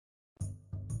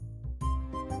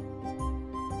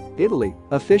Italy,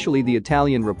 officially the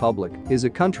Italian Republic, is a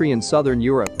country in southern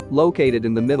Europe, located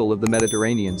in the middle of the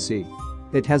Mediterranean Sea.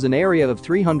 It has an area of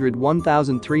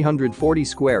 301,340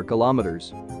 square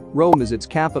kilometers. Rome is its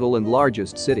capital and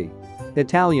largest city.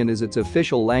 Italian is its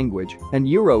official language, and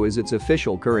euro is its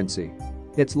official currency.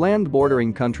 Its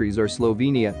land-bordering countries are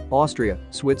Slovenia, Austria,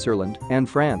 Switzerland, and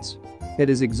France. It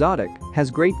is exotic,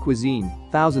 has great cuisine,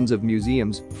 thousands of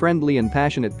museums, friendly and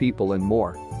passionate people and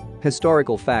more.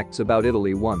 Historical facts about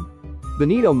Italy. 1.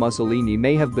 Benito Mussolini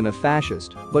may have been a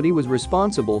fascist, but he was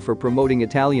responsible for promoting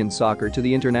Italian soccer to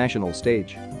the international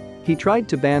stage. He tried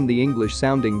to ban the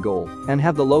English-sounding goal and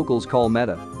have the locals call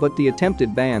meta, but the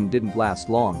attempted ban didn't last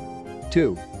long.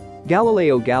 2.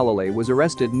 Galileo Galilei was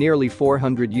arrested nearly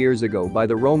 400 years ago by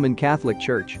the Roman Catholic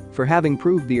Church for having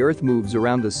proved the Earth moves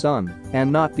around the Sun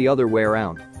and not the other way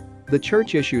around. The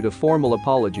Church issued a formal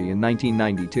apology in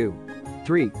 1992.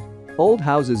 3. Old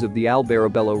houses of the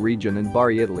Bellow region in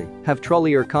Bari, Italy, have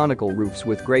trulli or conical roofs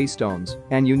with grey stones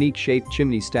and unique-shaped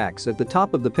chimney stacks at the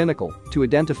top of the pinnacle to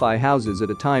identify houses at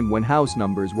a time when house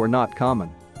numbers were not common.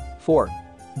 4.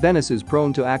 Venice is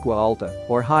prone to acqua alta,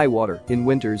 or high water, in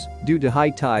winters due to high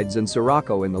tides and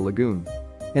sirocco in the lagoon.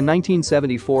 In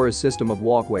 1974, a system of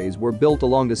walkways were built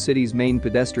along the city's main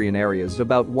pedestrian areas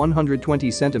about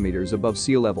 120 centimeters above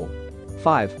sea level.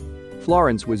 5.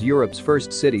 Florence was Europe's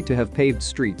first city to have paved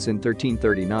streets in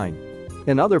 1339.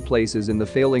 In other places in the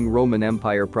failing Roman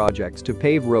Empire, projects to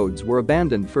pave roads were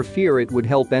abandoned for fear it would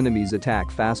help enemies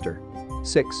attack faster.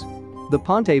 6. The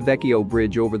Ponte Vecchio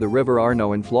bridge over the River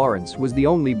Arno in Florence was the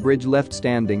only bridge left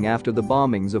standing after the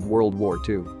bombings of World War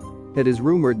II. It is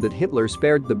rumored that Hitler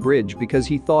spared the bridge because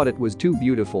he thought it was too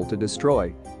beautiful to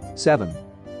destroy. 7.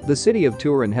 The city of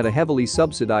Turin had a heavily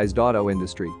subsidized auto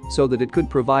industry so that it could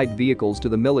provide vehicles to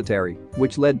the military,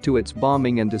 which led to its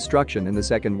bombing and destruction in the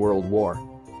Second World War.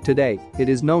 Today, it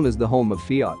is known as the home of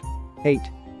Fiat. 8.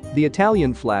 The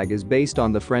Italian flag is based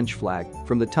on the French flag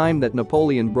from the time that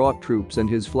Napoleon brought troops and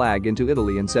his flag into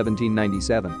Italy in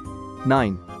 1797.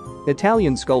 9.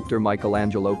 Italian sculptor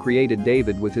Michelangelo created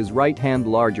David with his right hand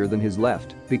larger than his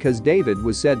left because David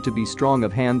was said to be strong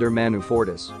of hand or manu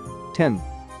fortis. 10.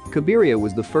 Cabiria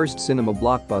was the first cinema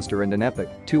blockbuster and an epic,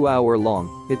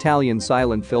 2-hour-long, Italian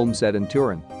silent film set in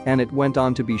Turin, and it went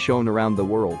on to be shown around the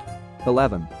world.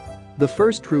 11. The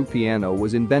first true piano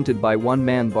was invented by one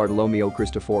man, Bartolomeo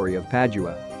Cristofori of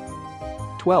Padua.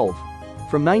 12.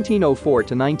 From 1904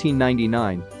 to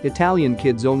 1999, Italian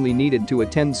kids only needed to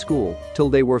attend school till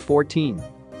they were 14.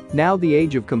 Now the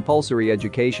age of compulsory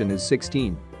education is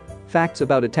 16. Facts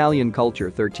about Italian culture.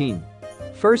 13.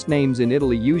 First names in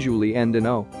Italy usually end in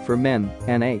O for men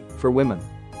and A for women.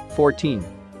 14.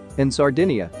 In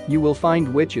Sardinia, you will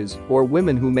find witches or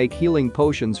women who make healing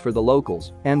potions for the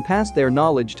locals and pass their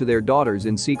knowledge to their daughters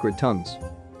in secret tongues.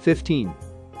 15.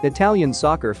 Italian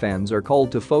soccer fans are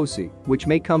called tifosi, which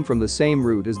may come from the same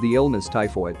root as the illness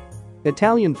typhoid.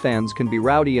 Italian fans can be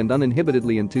rowdy and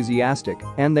uninhibitedly enthusiastic,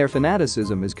 and their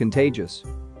fanaticism is contagious.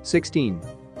 16.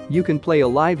 You can play a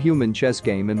live human chess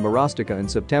game in Marostica in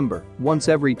September, once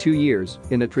every 2 years,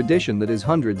 in a tradition that is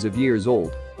hundreds of years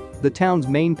old. The town's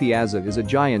main piazza is a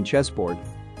giant chessboard.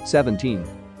 17.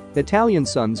 Italian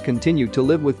sons continue to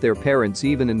live with their parents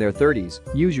even in their 30s,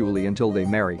 usually until they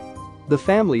marry. The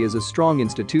family is a strong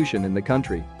institution in the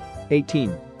country.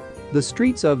 18. The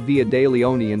streets of Via dei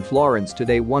Leoni in Florence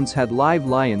today once had live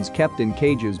lions kept in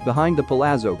cages behind the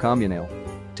Palazzo Comunale.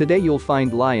 Today you'll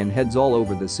find lion heads all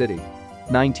over the city.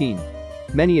 19.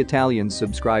 Many Italians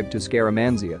subscribe to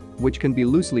scaramanzia, which can be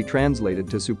loosely translated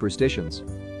to superstitions.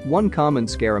 One common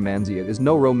scaramanzia is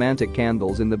no romantic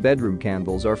candles in the bedroom.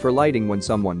 Candles are for lighting when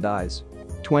someone dies.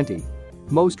 20.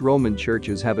 Most Roman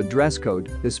churches have a dress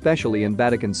code, especially in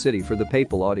Vatican City for the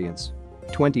papal audience.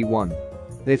 21.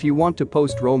 If you want to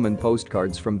post Roman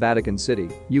postcards from Vatican City,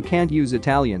 you can't use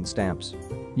Italian stamps.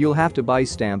 You'll have to buy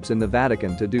stamps in the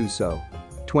Vatican to do so.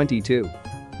 22.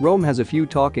 Rome has a few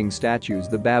talking statues,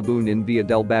 the baboon in Via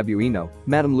del Babuino,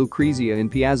 Madame Lucrezia in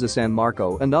Piazza San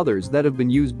Marco, and others that have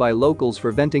been used by locals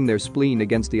for venting their spleen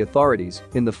against the authorities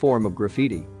in the form of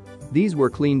graffiti. These were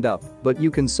cleaned up, but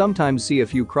you can sometimes see a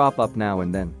few crop up now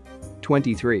and then.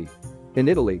 23. In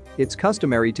Italy, it's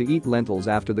customary to eat lentils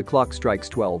after the clock strikes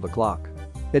 12 o'clock.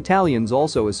 Italians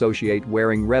also associate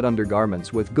wearing red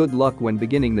undergarments with good luck when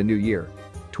beginning the new year.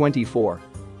 24.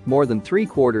 More than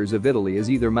 3/4 of Italy is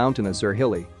either mountainous or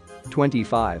hilly.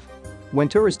 25. When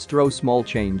tourists throw small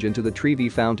change into the Trevi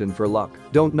fountain for luck,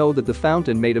 don't know that the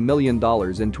fountain made $1 million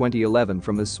in 2011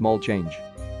 from this small change.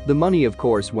 The money, of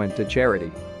course, went to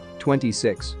charity.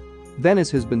 26.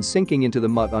 Venice has been sinking into the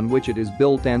mud on which it is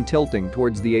built and tilting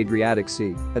towards the Adriatic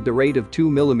Sea at the rate of 2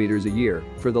 millimeters a year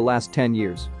for the last 10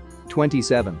 years.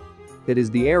 27. It is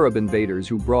the Arab invaders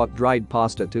who brought dried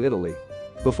pasta to Italy.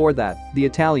 Before that, the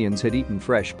Italians had eaten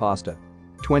fresh pasta.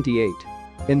 28.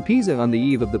 In Pisa on the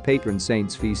eve of the patron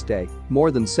saint's feast day, more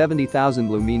than 70,000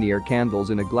 luminaire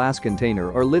candles in a glass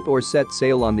container are lit or set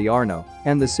sail on the Arno,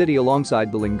 and the city alongside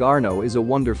the Lungarno is a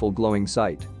wonderful glowing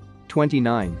sight.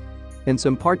 29. In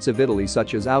some parts of Italy,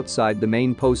 such as outside the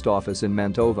main post office in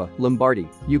Mantova, Lombardy,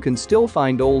 you can still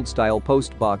find old-style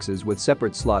post boxes with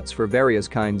separate slots for various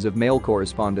kinds of mail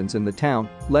correspondence in the town,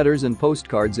 letters and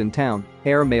postcards in town,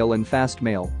 air mail and fast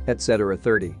mail, etc.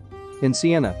 30. In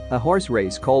Siena, a horse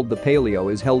race called the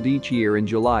Palio is held each year in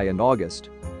July and August.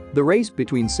 The race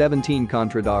between 17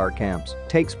 Contrador camps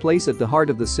takes place at the heart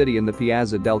of the city in the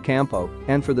Piazza del Campo,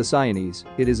 and for the Sienese,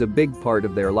 it is a big part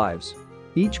of their lives.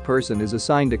 Each person is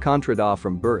assigned a Contrador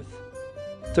from birth.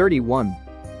 31.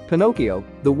 Pinocchio,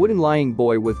 the wooden lying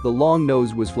boy with the long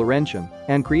nose, was Florentian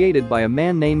and created by a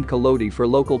man named Collodi for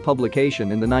local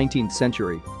publication in the 19th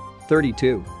century.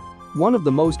 32. One of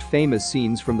the most famous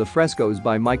scenes from the frescoes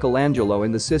by Michelangelo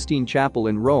in the Sistine Chapel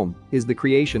in Rome is the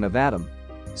creation of Adam.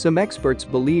 Some experts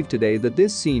believe today that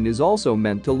this scene is also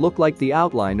meant to look like the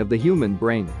outline of the human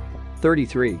brain.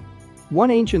 33. One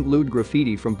ancient lewd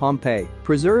graffiti from Pompeii,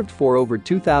 preserved for over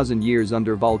 2,000 years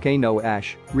under volcano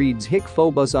ash, reads Hic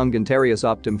phobos ungentarius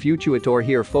optum futuitor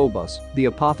here phobos, the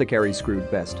apothecary screwed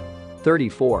best.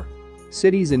 34.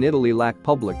 Cities in Italy lack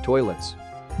public toilets.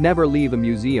 Never leave a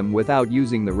museum without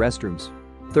using the restrooms.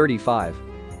 35.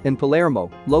 In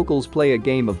Palermo, locals play a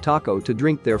game of taco to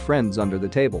drink their friends under the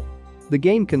table. The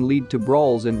game can lead to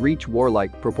brawls and reach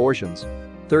warlike proportions.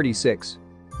 36.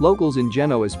 Locals in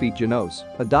Genoa speak Genoese,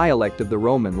 a dialect of the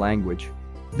Roman language.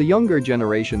 The younger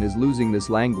generation is losing this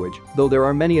language, though there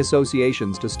are many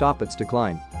associations to stop its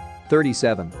decline.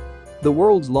 37. The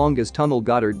world's longest tunnel,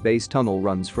 Gotthard Base Tunnel,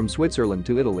 runs from Switzerland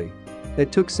to Italy.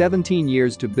 It took 17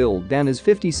 years to build and is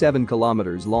 57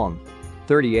 kilometers long.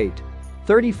 38.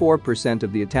 34%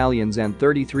 of the Italians and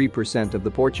 33% of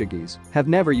the Portuguese have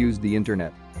never used the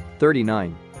internet.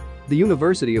 39. The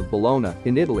University of Bologna,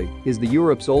 in Italy, is the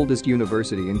Europe's oldest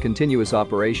university in continuous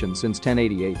operation since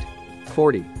 1088.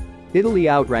 40. Italy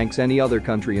outranks any other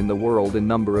country in the world in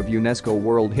number of UNESCO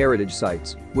World Heritage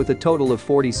Sites, with a total of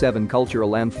 47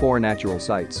 cultural and 4 natural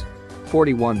sites.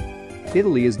 41.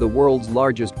 Italy is the world's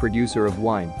largest producer of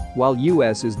wine, while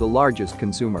US is the largest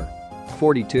consumer.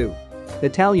 42.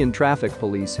 Italian traffic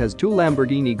police has 2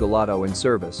 Lamborghini Gallardo in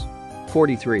service.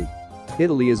 43.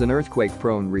 Italy is an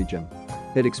earthquake-prone region.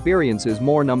 It experiences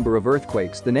more number of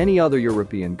earthquakes than any other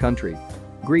European country.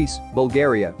 Greece,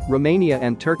 Bulgaria, Romania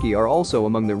and Turkey are also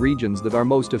among the regions that are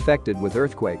most affected with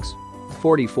earthquakes.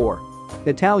 44.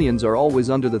 Italians are always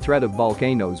under the threat of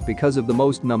volcanoes because of the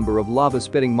most number of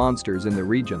lava-spitting monsters in the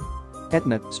region.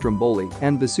 Etna, Stromboli,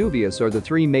 and Vesuvius are the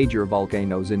 3 major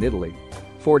volcanoes in Italy.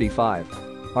 45.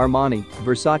 Armani,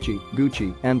 Versace,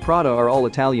 Gucci, and Prada are all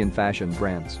Italian fashion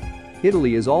brands.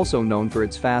 Italy is also known for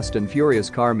its fast and furious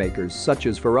car makers such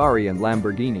as Ferrari and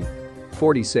Lamborghini.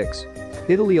 46.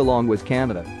 Italy, along with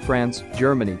Canada, France,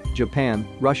 Germany, Japan,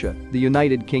 Russia, the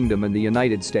United Kingdom and the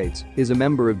United States, is a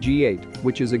member of G8,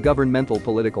 which is a governmental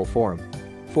political forum.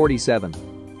 47.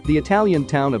 The Italian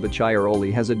town of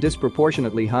Acciaiuoli has a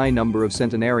disproportionately high number of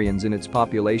centenarians in its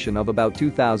population of about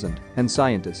 2,000, and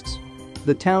scientists.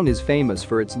 The town is famous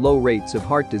for its low rates of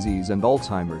heart disease and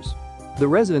Alzheimer's. The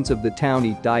residents of the town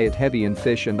eat diet heavy in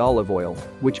fish and olive oil,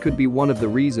 which could be one of the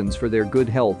reasons for their good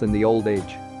health in the old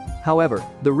age. However,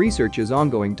 the research is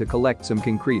ongoing to collect some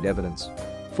concrete evidence.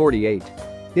 48.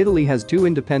 Italy has 2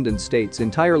 independent states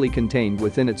entirely contained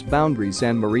within its boundaries,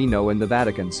 San Marino and the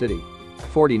Vatican City.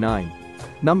 49.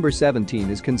 Number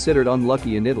 17 is considered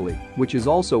unlucky in Italy, which is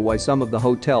also why some of the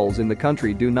hotels in the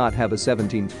country do not have a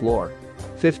 17th floor.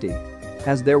 50.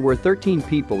 As there were 13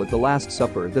 people at the Last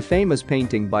Supper, the famous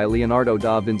painting by Leonardo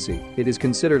da Vinci, it is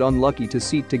considered unlucky to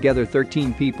seat together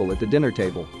 13 people at the dinner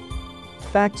table.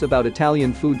 Facts about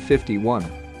Italian food. 51.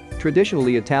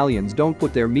 Traditionally, Italians don't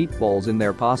put their meatballs in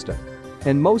their pasta.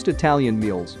 In most Italian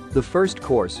meals, the first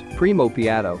course, primo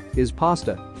piatto, is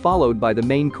pasta, followed by the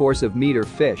main course of meat or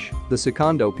fish, the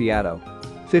secondo piatto.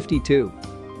 52.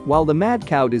 While the mad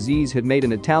cow disease had made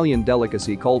an Italian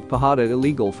delicacy called pajada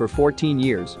illegal for 14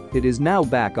 years, it is now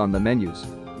back on the menus.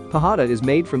 Pajada is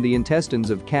made from the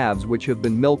intestines of calves which have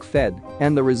been milk-fed,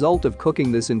 and the result of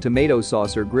cooking this in tomato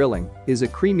sauce or grilling is a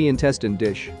creamy intestine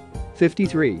dish.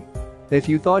 53. If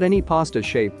you thought any pasta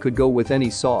shape could go with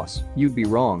any sauce, you'd be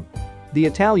wrong. The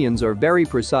Italians are very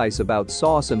precise about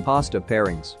sauce and pasta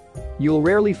pairings. You'll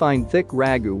rarely find thick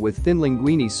ragu with thin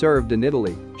linguine served in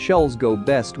Italy. Shells go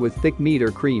best with thick meat or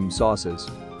cream sauces.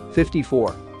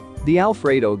 54. The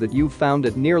Alfredo that you've found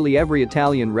at nearly every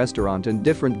Italian restaurant in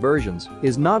different versions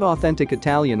is not authentic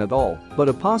Italian at all, but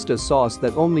a pasta sauce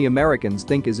that only Americans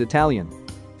think is Italian.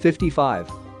 55.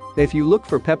 If you look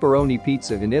for pepperoni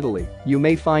pizza in Italy, you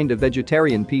may find a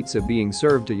vegetarian pizza being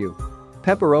served to you.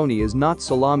 Pepperoni is not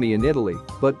salami in Italy,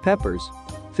 but peppers.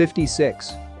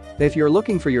 56. If you're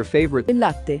looking for your favorite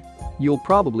latte, you'll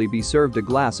probably be served a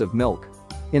glass of milk.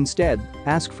 Instead,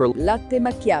 ask for latte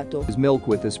macchiato, milk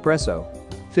with espresso.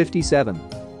 57.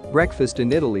 Breakfast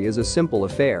in Italy is a simple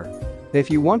affair. If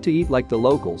you want to eat like the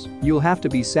locals, you'll have to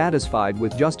be satisfied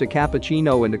with just a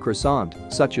cappuccino and a croissant,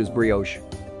 such as brioche.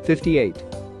 58.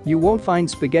 You won't find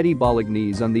spaghetti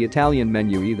bolognese on the Italian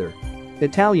menu either.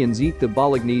 Italians eat the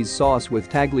bolognese sauce with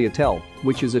tagliatelle,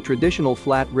 which is a traditional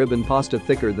flat ribbon pasta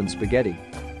thicker than spaghetti.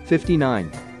 59.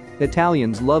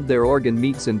 Italians love their organ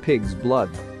meats and pig's blood.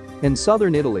 In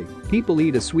southern Italy, people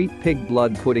eat a sweet pig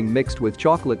blood pudding mixed with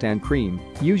chocolate and cream,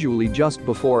 usually just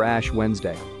before Ash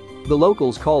Wednesday. The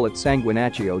locals call it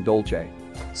sanguinaccio dolce.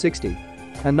 60.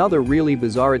 Another really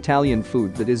bizarre Italian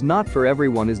food that is not for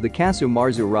everyone is the casu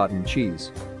marzu rotten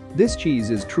cheese. This cheese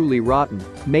is truly rotten,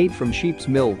 made from sheep's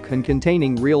milk and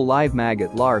containing real live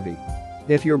maggot larvae.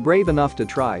 If you're brave enough to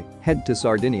try, head to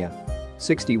Sardinia.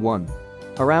 61.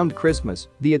 Around Christmas,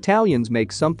 the Italians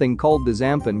make something called the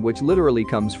zampin, which literally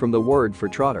comes from the word for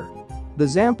trotter. The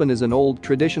zampin is an old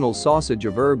traditional sausage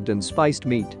of herbed and spiced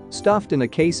meat, stuffed in a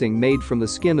casing made from the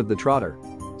skin of the trotter.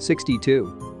 62.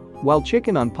 While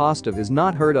chicken on pasta is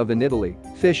not heard of in Italy,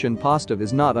 fish and pasta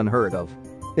is not unheard of.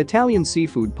 Italian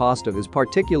seafood pasta is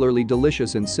particularly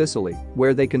delicious in Sicily,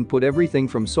 where they can put everything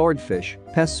from swordfish,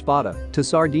 pes spada, to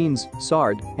sardines,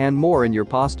 sard, and more in your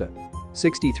pasta.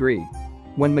 63.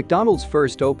 When McDonald's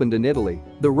first opened in Italy,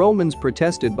 the Romans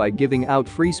protested by giving out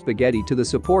free spaghetti to the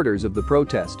supporters of the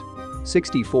protest.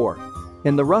 64.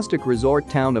 In the rustic resort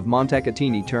town of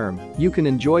Montecatini Terme, you can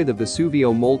enjoy the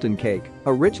Vesuvio molten cake,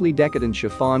 a richly decadent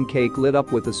chiffon cake lit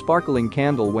up with a sparkling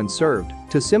candle when served,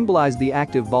 to symbolize the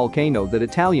active volcano that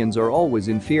Italians are always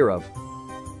in fear of.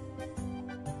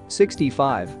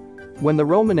 65. When the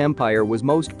Roman Empire was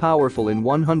most powerful in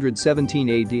 117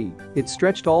 AD, it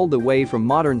stretched all the way from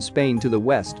modern Spain to the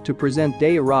west to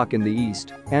present-day Iraq in the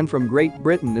east, and from Great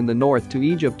Britain in the north to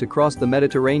Egypt across the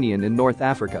Mediterranean in North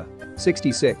Africa.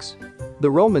 66.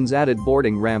 The Romans added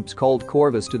boarding ramps called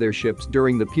corvus to their ships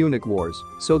during the Punic Wars,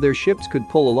 so their ships could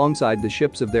pull alongside the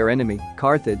ships of their enemy,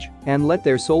 Carthage, and let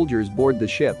their soldiers board the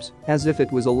ships, as if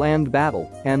it was a land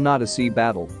battle and not a sea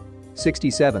battle.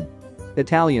 67.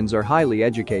 Italians are highly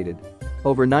educated.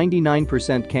 Over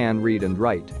 99% can read and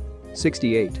write.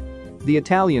 68. The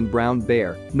Italian brown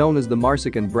bear, known as the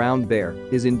Marsican brown bear,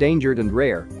 is endangered and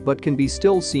rare, but can be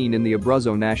still seen in the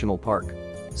Abruzzo National Park.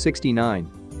 69.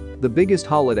 The biggest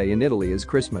holiday in Italy is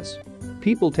Christmas.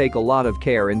 People take a lot of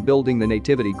care in building the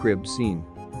nativity crib scene.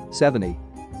 70.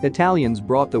 Italians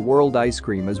brought the world ice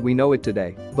cream as we know it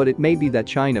today, but it may be that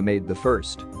China made the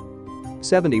first.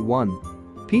 71.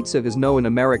 Pizza as known in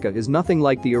America is nothing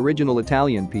like the original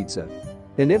Italian pizza.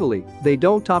 In Italy, they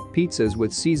don't top pizzas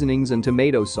with seasonings and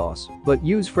tomato sauce, but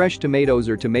use fresh tomatoes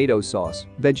or tomato sauce,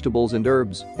 vegetables and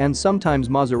herbs, and sometimes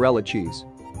mozzarella cheese.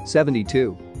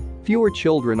 72. Fewer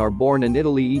children are born in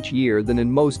Italy each year than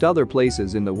in most other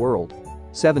places in the world.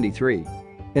 73.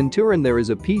 In Turin there is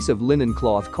a piece of linen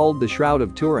cloth called the Shroud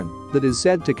of Turin that is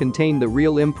said to contain the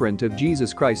real imprint of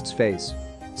Jesus Christ's face.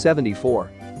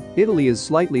 74. Italy is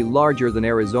slightly larger than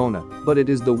Arizona, but it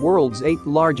is the world's 8th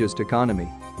largest economy.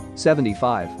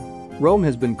 75. Rome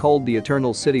has been called the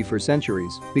Eternal City for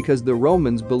centuries because the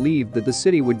Romans believed that the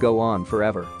city would go on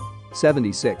forever.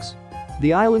 76.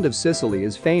 The island of Sicily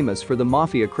is famous for the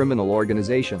mafia criminal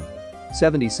organization.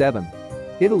 77.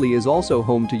 Italy is also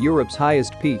home to Europe's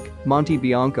highest peak, Monte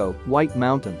Bianco, White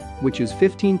Mountain, which is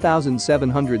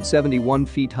 15,771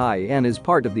 feet high and is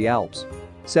part of the Alps.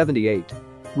 78.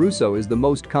 Russo is the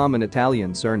most common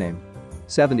Italian surname.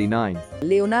 79.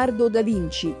 Leonardo da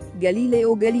Vinci,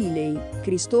 Galileo Galilei,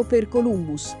 Christopher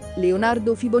Columbus,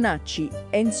 Leonardo Fibonacci,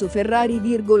 Enzo Ferrari,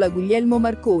 Guglielmo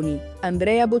Marconi,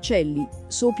 Andrea Bocelli,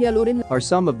 Sophia Loren are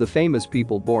some of the famous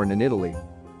people born in Italy.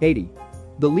 80.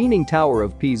 The Leaning Tower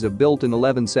of Pisa, built in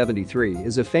 1173,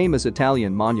 is a famous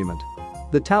Italian monument.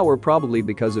 The tower, probably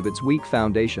because of its weak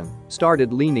foundation,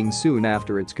 started leaning soon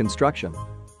after its construction.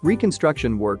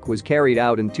 Reconstruction work was carried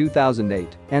out in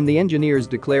 2008, and the engineers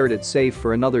declared it safe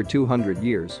for another 200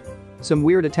 years. Some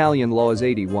weird Italian laws.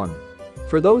 81.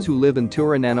 For those who live in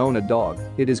Turin and own a dog,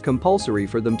 it is compulsory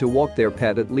for them to walk their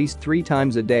pet at least 3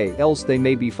 times a day, else they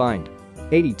may be fined.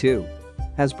 82.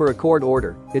 As per a court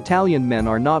order, Italian men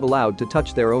are not allowed to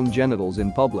touch their own genitals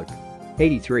in public.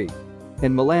 83.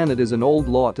 In Milan it is an old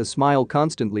law to smile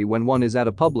constantly when one is at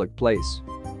a public place.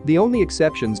 The only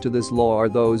exceptions to this law are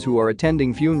those who are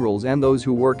attending funerals and those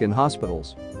who work in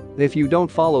hospitals. If you don't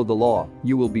follow the law,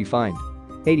 you will be fined.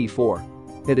 84.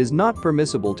 It is not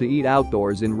permissible to eat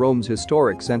outdoors in Rome's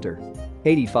historic center.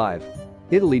 85.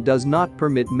 Italy does not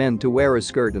permit men to wear a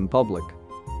skirt in public.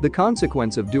 The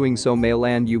consequence of doing so may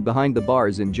land you behind the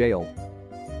bars in jail.